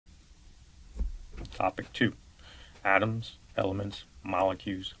Topic 2. Atoms, elements,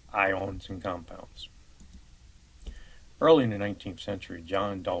 molecules, ions, and compounds. Early in the 19th century,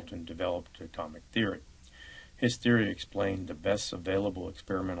 John Dalton developed atomic theory. His theory explained the best available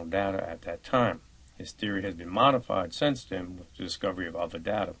experimental data at that time. His theory has been modified since then with the discovery of other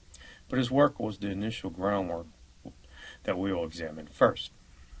data, but his work was the initial groundwork that we will examine first.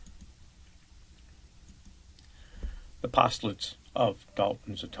 The postulates of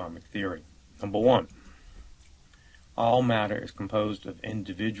Dalton's atomic theory. Number 1. All matter is composed of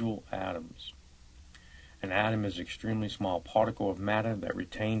individual atoms. An atom is an extremely small particle of matter that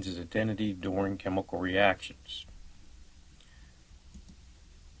retains its identity during chemical reactions.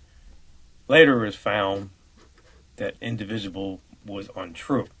 Later it was found that indivisible was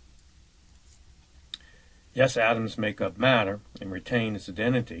untrue. Yes, atoms make up matter and retain its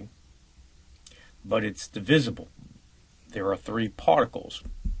identity, but it's divisible. There are 3 particles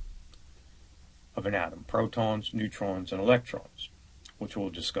of an atom: protons, neutrons, and electrons, which we'll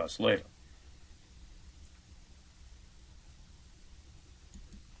discuss later.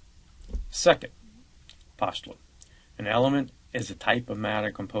 Second postulate. An element is a type of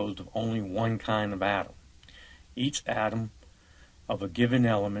matter composed of only one kind of atom. Each atom of a given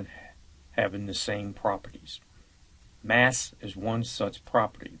element having the same properties. Mass is one such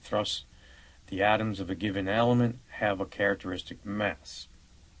property. Thus, the atoms of a given element have a characteristic mass.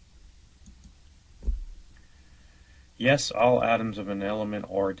 Yes, all atoms of an element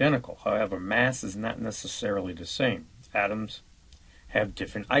are identical. However, mass is not necessarily the same. Atoms have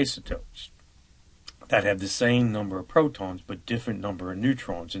different isotopes that have the same number of protons but different number of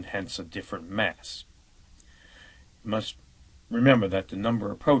neutrons and hence a different mass. You must remember that the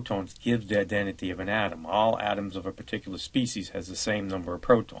number of protons gives the identity of an atom. All atoms of a particular species has the same number of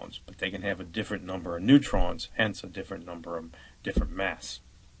protons, but they can have a different number of neutrons, hence a different mass.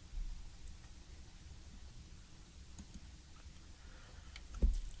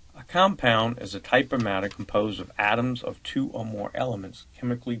 A compound is a type of matter composed of atoms of 2 or more elements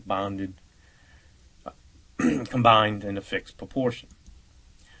chemically bonded, combined in a fixed proportion.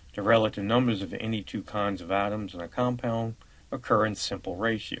 The relative numbers of any 2 kinds of atoms in a compound occur in simple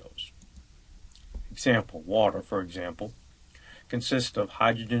ratios. Example: water, for example, consists of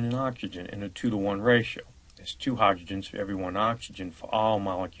hydrogen and oxygen in a 2-to-1 ratio. There's 2 hydrogens for every 1 oxygen for all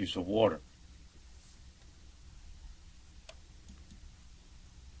molecules of water.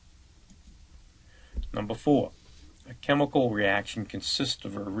 Number 4. A chemical reaction consists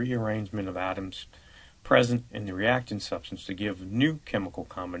of a rearrangement of atoms present in the reactant substance to give new chemical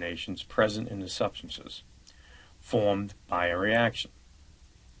combinations present in the substances formed by a reaction.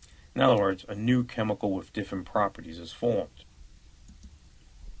 In other words, a new chemical with different properties is formed.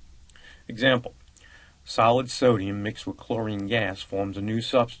 Example: solid sodium mixed with chlorine gas forms a new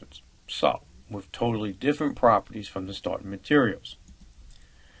substance, salt, with totally different properties from the starting materials.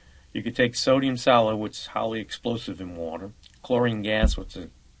 You could take sodium solid, which is highly explosive in water, chlorine gas, which is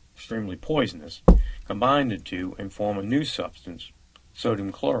extremely poisonous, combine the 2 and form a new substance,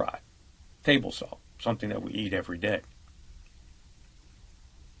 sodium chloride, table salt, something that we eat every day.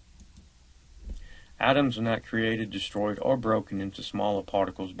 Atoms are not created, destroyed, or broken into smaller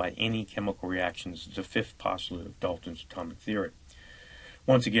particles by any chemical reactions. It's the 5th postulate of Dalton's atomic theory.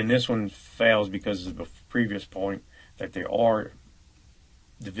 Once again, this one fails because of the previous point that they are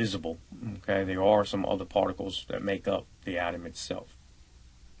divisible. Okay, there are some other particles that make up the atom itself.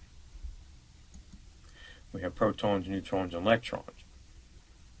 We have protons, neutrons, and electrons.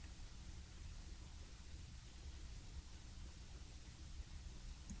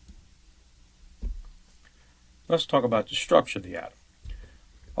 Let's talk about the structure of the atom.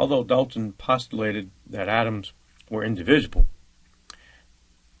 Although Dalton postulated that atoms were indivisible,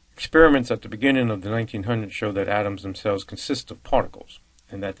 experiments at the beginning of the 1900s showed that atoms themselves consist of particles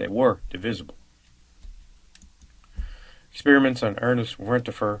and that they were divisible. Experiments on Ernest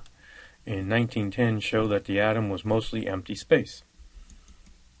Rutherford in 1910 show that the atom was mostly empty space.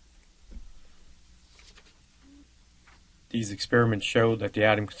 These experiments showed that the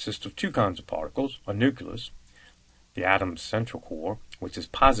atom consists of 2 kinds of particles: a nucleus, the atom's central core, which is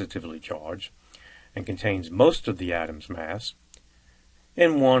positively charged and contains most of the atom's mass,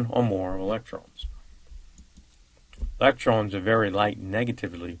 and 1 or more electrons. Electrons are very light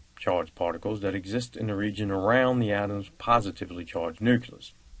negatively charged particles that exist in the region around the atom's positively charged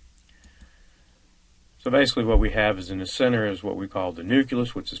nucleus. So basically what we have is in the center is what we call the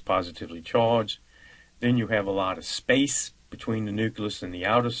nucleus, which is positively charged. Then you have a lot of space between the nucleus and the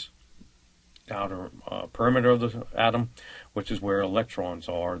outer perimeter of the atom, which is where electrons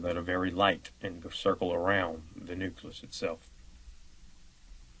are that are very light and circle around the nucleus itself.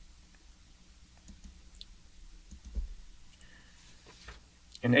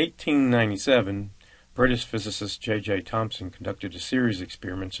 In 1897, British physicist J.J. Thomson conducted a series of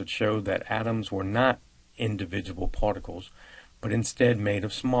experiments that showed that atoms were not indivisible particles, but instead made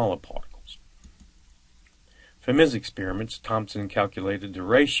of smaller particles. From his experiments, Thomson calculated the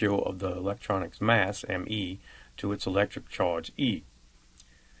ratio of the electron's mass, me, to its electric charge, E.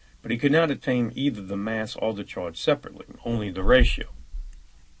 But he could not obtain either the mass or the charge separately, only the ratio.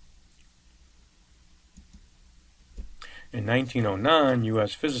 In 1909,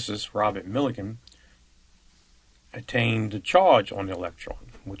 U.S. physicist Robert Millikan attained the charge on the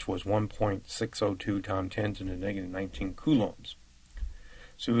electron, which was 1.602 times 10 to the negative 19 coulombs.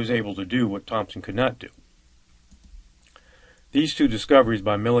 So he was able to do what Thomson could not do. These two discoveries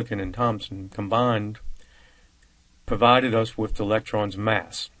by Millikan and Thomson combined provided us with the electron's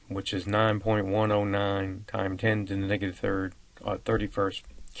mass, which is 9.109 times 10 to the negative 31st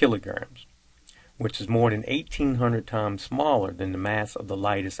kilograms, which is more than 1,800 times smaller than the mass of the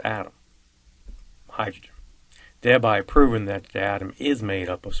lightest atom, hydrogen, thereby proving that the atom is made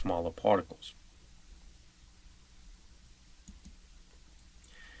up of smaller particles.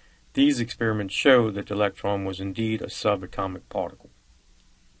 These experiments showed that the electron was indeed a subatomic particle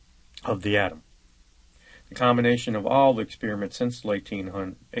of the atom. The combination of all the experiments since the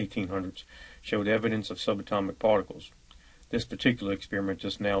 1800s showed evidence of subatomic particles. This particular experiment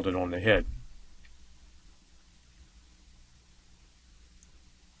just nailed it on the head.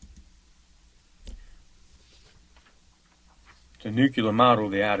 The nuclear model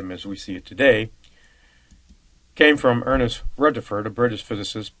of the atom as we see it today came from Ernest Rutherford, a British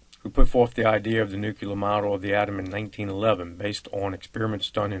physicist who put forth the idea of the nuclear model of the atom in 1911 based on experiments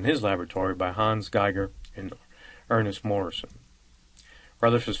done in his laboratory by Hans Geiger and Ernest Morrison.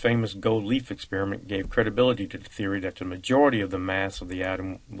 Rutherford's famous gold leaf experiment gave credibility to the theory that the majority of the mass of the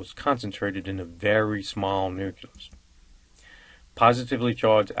atom was concentrated in a very small nucleus. Positively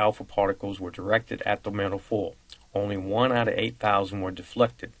charged alpha particles were directed at the metal foil. Only 1 out of 8,000 were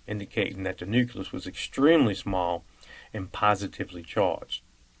deflected, indicating that the nucleus was extremely small and positively charged.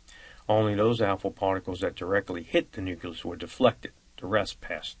 Only those alpha particles that directly hit the nucleus were deflected. The rest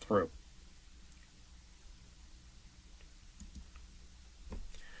passed through.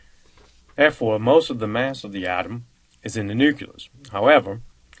 Therefore, most of the mass of the atom is in the nucleus. However,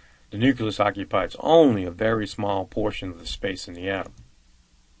 the nucleus occupies only a very small portion of the space in the atom.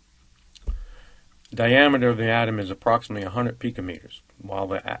 The diameter of the atom is approximately 100 picometers, while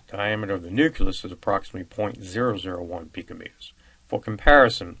the diameter of the nucleus is approximately 0.001 picometers. For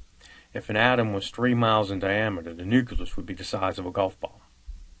comparison, if an atom was 3 miles in diameter, the nucleus would be the size of a golf ball.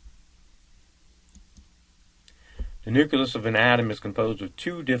 The nucleus of an atom is composed of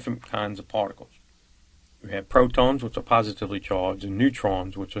 2 different kinds of particles. You have protons, which are positively charged, and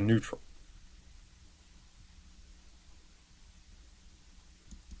neutrons, which are neutral.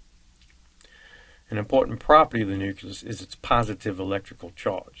 An important property of the nucleus is its positive electrical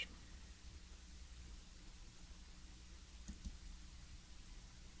charge.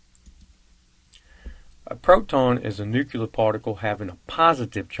 A proton is a nuclear particle having a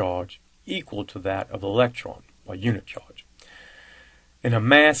positive charge equal to that of an electron, or unit charge, and a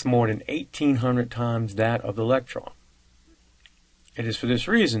mass more than 1,800 times that of the electron. It is for this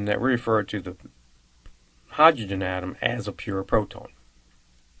reason that we refer to the hydrogen atom as a pure proton.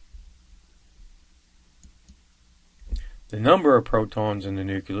 The number of protons in the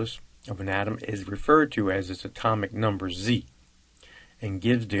nucleus of an atom is referred to as its atomic number Z and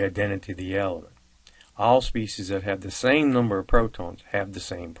gives the identity of the element. All species that have the same number of protons have the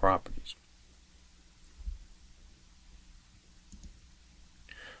same properties.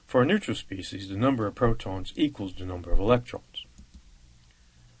 For a neutral species, the number of protons equals the number of electrons.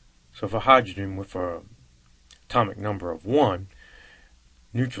 So for hydrogen with an atomic number of 1,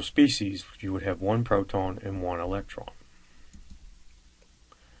 neutral species, you would have 1 proton and 1 electron.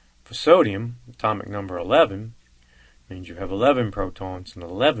 For sodium, atomic number 11 means you have 11 protons and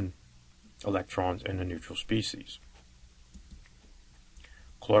 11 electrons in the neutral species.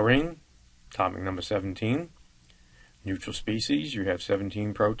 Chlorine, atomic number 17, neutral species, you have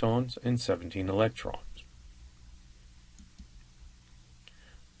 17 protons and 17 electrons.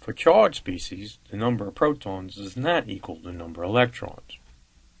 For charged species, the number of protons does not equal the number of electrons.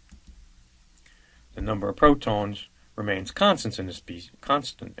 The number of protons remains constant in the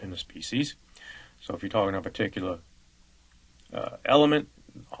species. So if you're talking a particular element,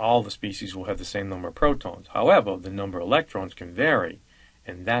 all the species will have the same number of protons. However, the number of electrons can vary,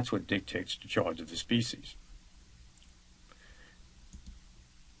 and that's what dictates the charge of the species.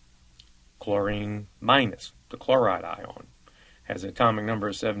 Chlorine minus, the chloride ion, has an atomic number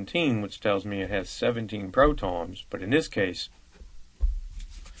of 17, which tells me it has 17 protons, but in this case,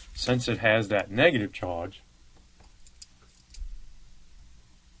 Since it has that negative charge,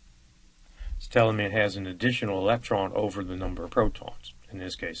 it's telling me it has an additional electron over the number of protons. In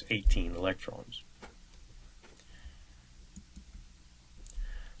this case, 18 electrons.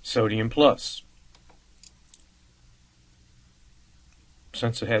 Sodium plus.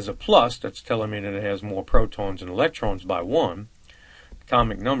 Since it has a plus, that's telling me that it has more protons and electrons by 1. The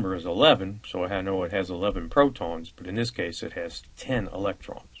atomic number is 11, so I know it has 11 protons, but in this case it has 10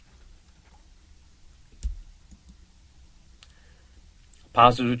 electrons.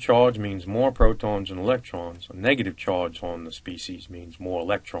 Positive charge means more protons and electrons. A negative charge on the species means more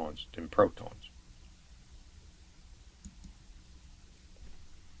electrons than protons.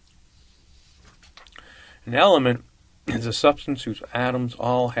 An element is a substance whose atoms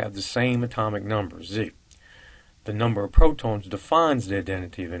all have the same atomic number, Z. The number of protons defines the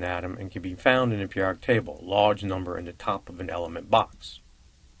identity of an atom and can be found in the periodic table, a large number in the top of an element box.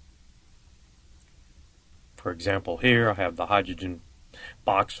 For example, here I have the hydrogen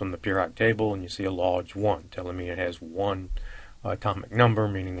box from the periodic table, and you see a large 1, telling me it has 1 atomic number,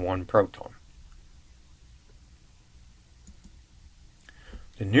 meaning 1 proton.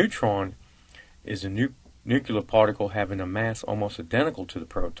 The neutron is a nuclear particle having a mass almost identical to the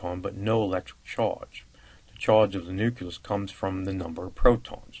proton, but no electric charge. The charge of the nucleus comes from the number of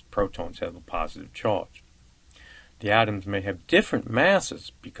protons. Protons have a positive charge. The atoms may have different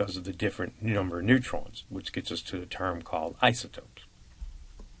masses because of the different number of neutrons, which gets us to the term called isotopes.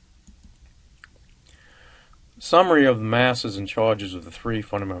 Summary of the masses and charges of the 3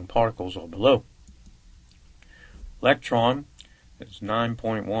 fundamental particles are below. Electron is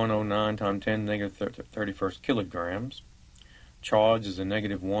 9.109 times 10 to the negative 31st kilograms. Charge is a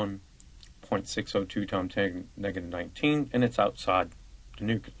negative 1.602 times 10 to the negative 19, and it's outside the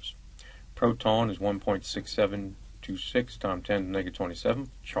nucleus. Proton is 1.6726 times 10 to the negative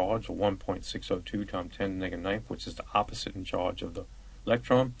 27. Charge, or 1.602 times 10 to the negative 9, which is the opposite in charge of the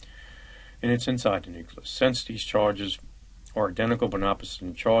electron, and it's inside the nucleus. Since these charges are identical but opposite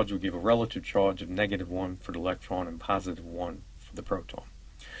in charge, we give a relative charge of negative 1 for the electron and positive 1 for the proton.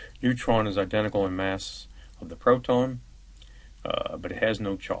 Neutron is identical in mass of the proton, but it has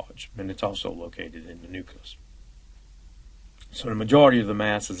no charge, and it's also located in the nucleus. So the majority of the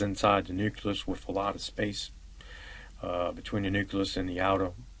mass is inside the nucleus, with a lot of space between the nucleus and the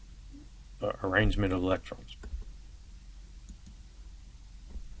outer arrangement of electrons.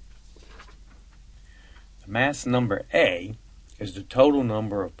 The mass number A is the total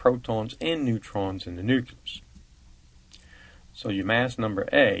number of protons and neutrons in the nucleus. So your mass number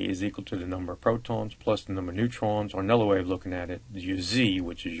A is equal to the number of protons plus the number of neutrons, or another way of looking at it is your Z,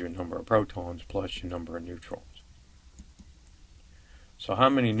 which is your number of protons plus your number of neutrons. So how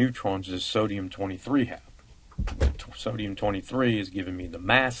many neutrons does sodium-23 have? Sodium-23 is giving me the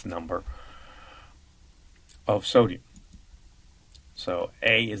mass number of sodium. So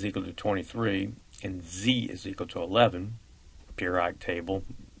A is equal to 23 and Z is equal to 11, periodic table,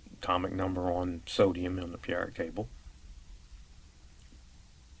 atomic number on sodium on the periodic table.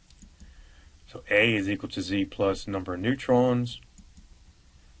 So A is equal to Z plus number of neutrons.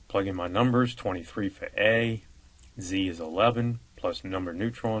 Plug in my numbers, 23 for A, Z is 11 plus number of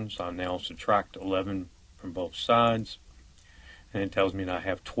neutrons. I'll now subtract 11 from both sides, and it tells me that I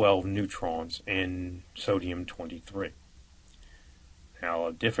have 12 neutrons in sodium-23. Now,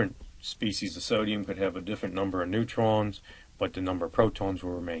 a different species of sodium could have a different number of neutrons, but the number of protons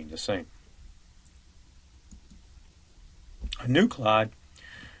will remain the same. A nuclide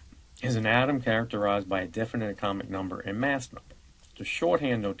is an atom characterized by a definite atomic number and mass number. The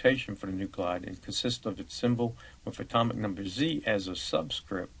shorthand notation for the nuclide consists of its symbol with atomic number Z as a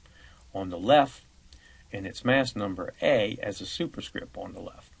subscript on the left and its mass number A as a superscript on the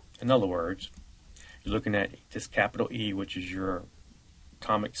left. In other words, you're looking at this capital E, which is your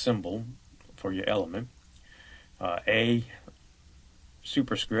atomic symbol for your element. A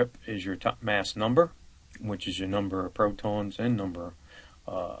superscript is your mass number, which is your number of protons and number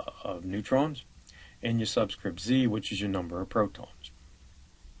of neutrons, and your subscript Z, which is your number of protons.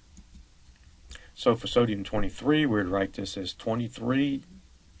 So for sodium-23, we would write this as 23,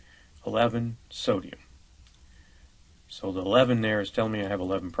 11 sodium. So the 11 there is telling me I have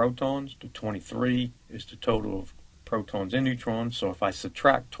 11 protons. The 23 is the total of protons and neutrons. So if I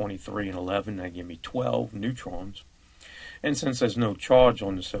subtract 23 and 11, that gives me 12 neutrons. And since there's no charge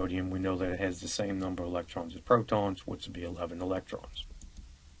on the sodium, we know that it has the same number of electrons as protons, which would be 11 electrons.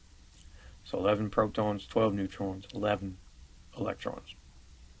 So 11 protons, 12 neutrons, 11 electrons.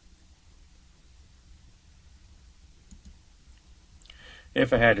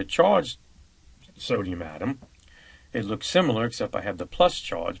 If I had a charged sodium atom, It looks similar, except I have the plus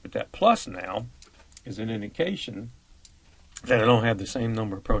charge, but that plus now is an indication that I don't have the same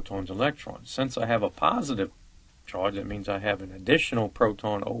number of protons and electrons. Since I have a positive charge, that means I have an additional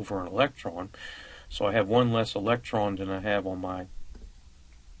proton over an electron. So I have one less electron than I have on my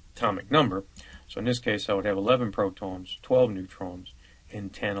atomic number. So in this case, I would have 11 protons, 12 neutrons,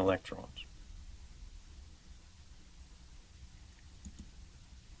 and 10 electrons.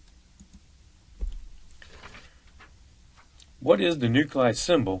 What is the nuclide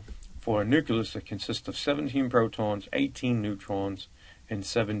symbol for a nucleus that consists of 17 protons, 18 neutrons, and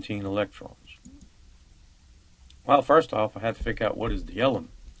 17 electrons? Well, first off, I have to figure out what is the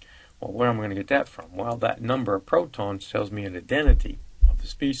element. Well, where am I going to get that from? Well, that number of protons tells me an identity of the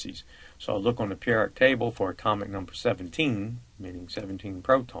species. So I'll look on the periodic table for atomic number 17, meaning 17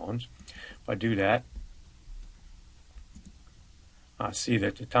 protons. If I do that, I see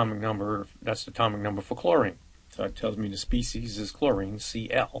that the atomic number, that's the atomic number for chlorine. So it tells me the species is chlorine,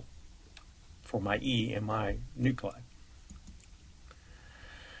 Cl, for my E and my nuclide.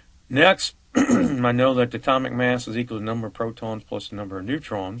 Next, I know that the atomic mass is equal to the number of protons plus the number of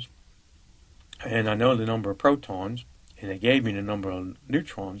neutrons. And I know the number of protons, and they gave me the number of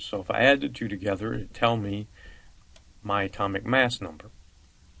neutrons. So if I add the two together, it would tell me my atomic mass number,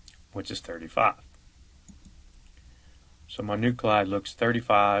 which is 35. So my nuclide looks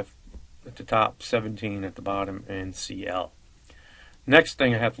 35 at the top, 17 at the bottom, and Cl. Next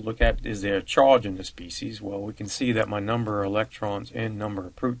thing I have to look at is their charge in the species. Well, we can see that my number of electrons and number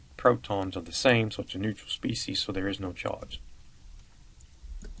of protons are the same, so it's a neutral species, so there is no charge.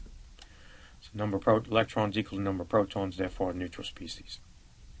 So number of electrons equal to number of protons, therefore a neutral species.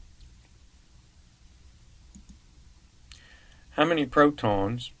 How many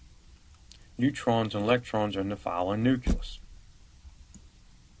protons, neutrons, and electrons are in the following nucleus?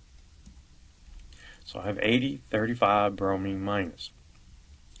 So I have 80, 35, bromine minus.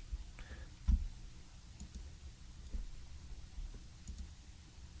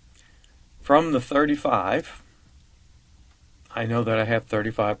 From the 35, I know that I have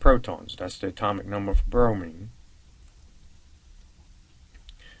 35 protons. That's the atomic number for bromine.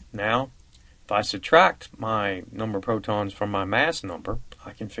 Now, if I subtract my number of protons from my mass number,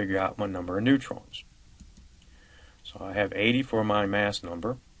 I can figure out my number of neutrons. So I have 80 for my mass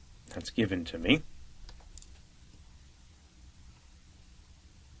number. That's given to me.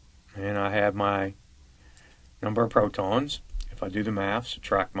 And I have my number of protons. If I do the math,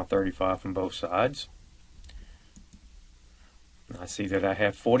 subtract my 35 from both sides, I see that I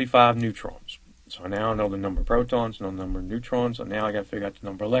have 45 neutrons. So now I know the number of protons, know the number of neutrons, and now I got to figure out the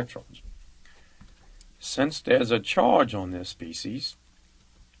number of electrons. Since there's a charge on this species,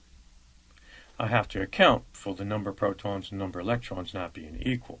 I have to account for the number of protons and number of electrons not being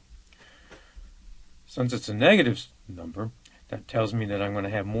equal. Since it's a negative number, that tells me that I'm going to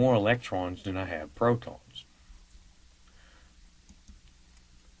have more electrons than I have protons.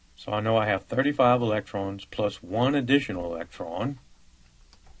 So I know I have 35 electrons plus one additional electron.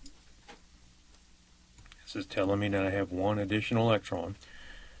 This is telling me that I have one additional electron,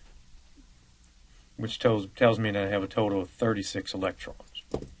 which tells me that I have a total of 36 electrons.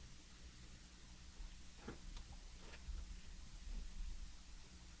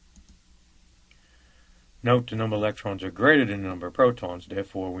 Note the number of electrons are greater than the number of protons,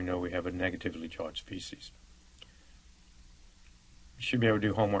 therefore we know we have a negatively charged species. You should be able to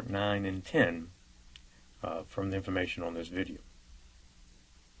do homework 9 and 10 from the information on this video.